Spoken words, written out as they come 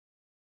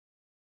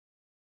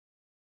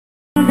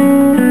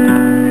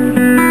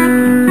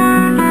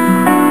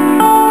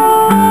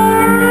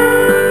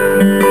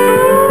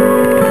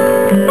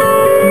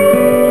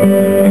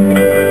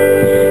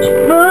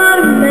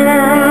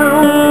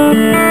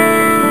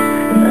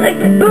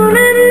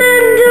burning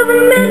into the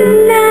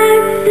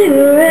midnight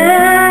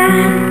Syriac.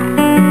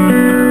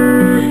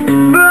 He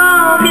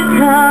broke his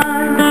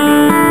heart.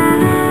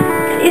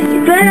 He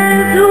spent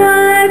his whole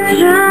life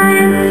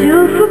trying to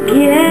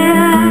forget.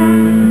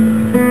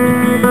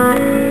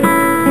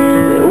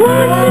 We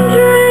watched him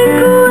drink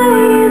away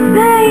his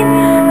pain,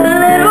 a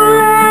little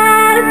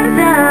at a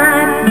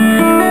time,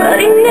 but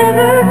he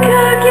never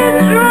could get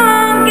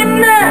drunk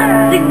enough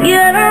to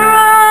get her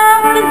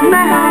off his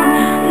mind.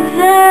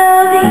 Until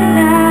the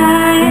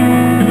night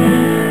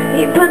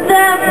he put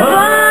that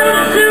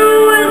bottle to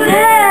his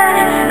head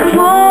and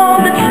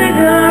pulled the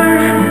trigger,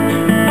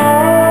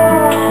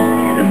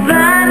 and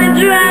finally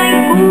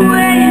drank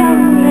away her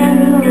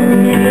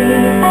memory.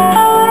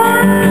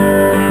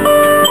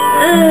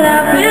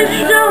 Life is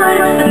short,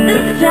 but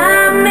this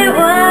time it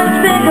was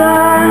bigger.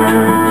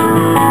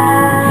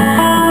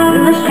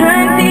 The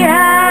strength he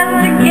had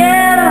to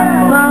get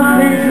up off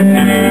his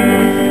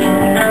knees.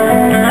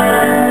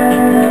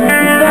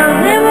 Found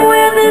him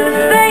with his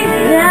face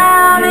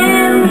down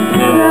in the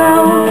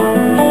pillow,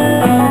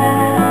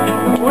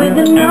 with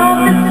a note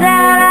that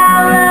said,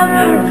 "I'll love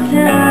her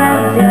till I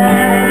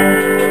die."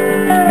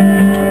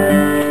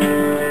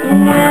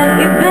 When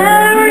we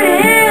buried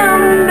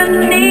him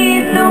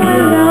beneath the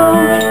willow,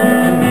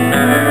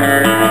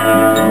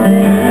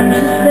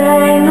 she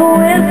sang a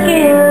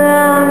whiskey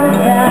lullaby.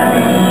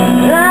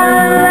 La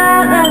la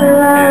la la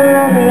la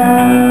la,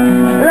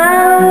 la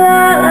la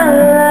la la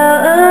la,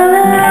 la la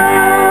la la.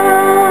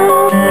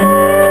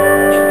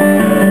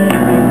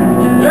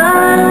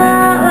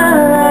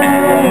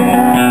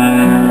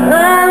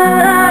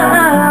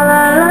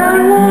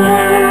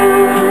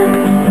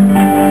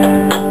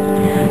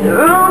 The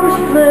rooms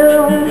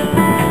flew,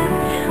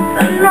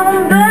 but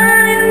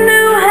nobody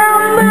knew how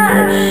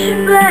much she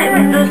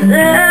blamed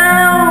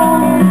herself.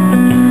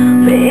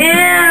 For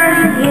years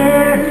and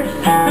years,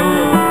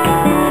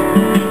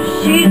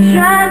 she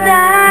tried to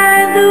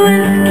hide the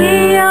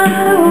whiskey on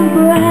her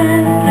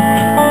breath.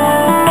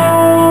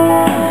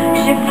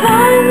 She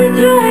finally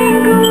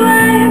drank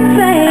away her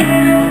pain,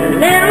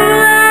 a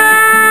little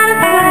at a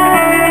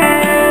time,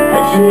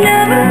 but she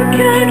never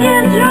could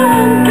get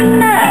drunk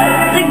enough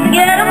to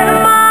get him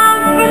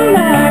off her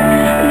mind.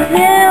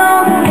 Until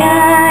the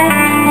night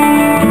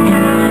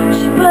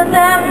she put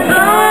that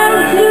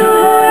bottle to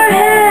her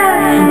head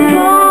and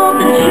pulled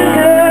the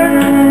trigger,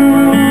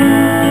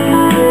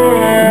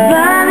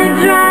 finally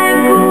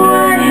drank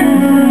away his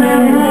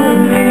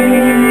memory.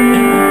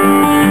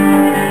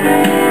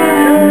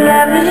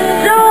 Life is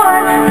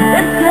short,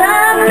 this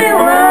time it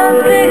was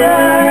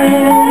bigger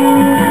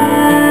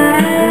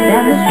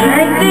than the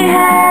strength he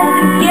had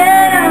to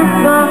get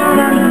up off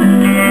her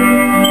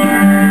knees.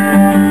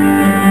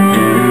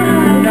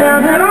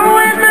 Found her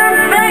with her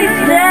face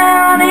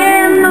down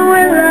in the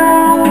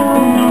willow,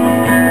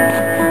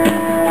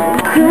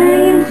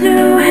 clinging to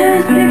his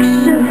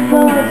picture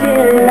for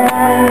dear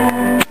life.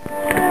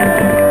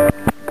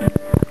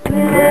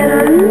 With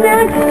her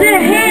next to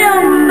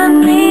him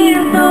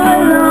beneath the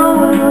willow,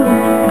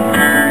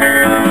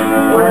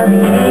 while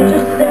the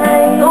angels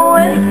sang a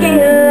whiskey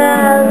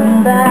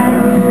lullaby.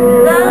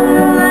 La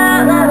la la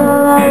la la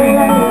la,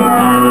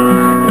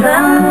 la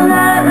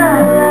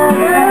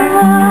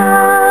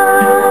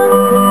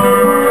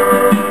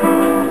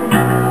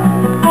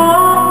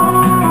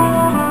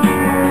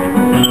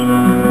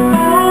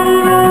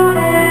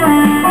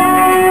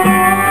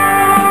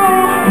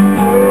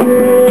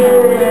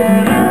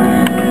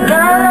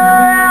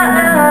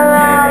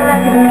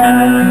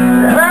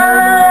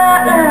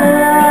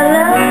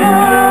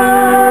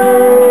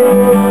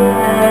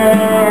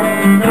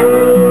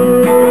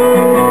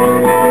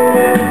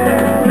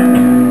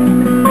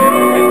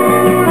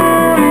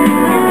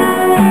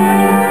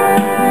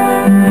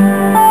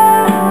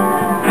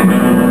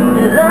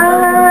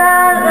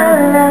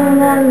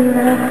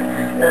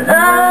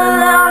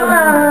la la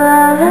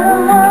la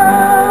la.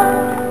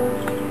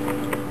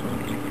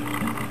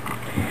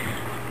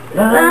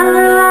 La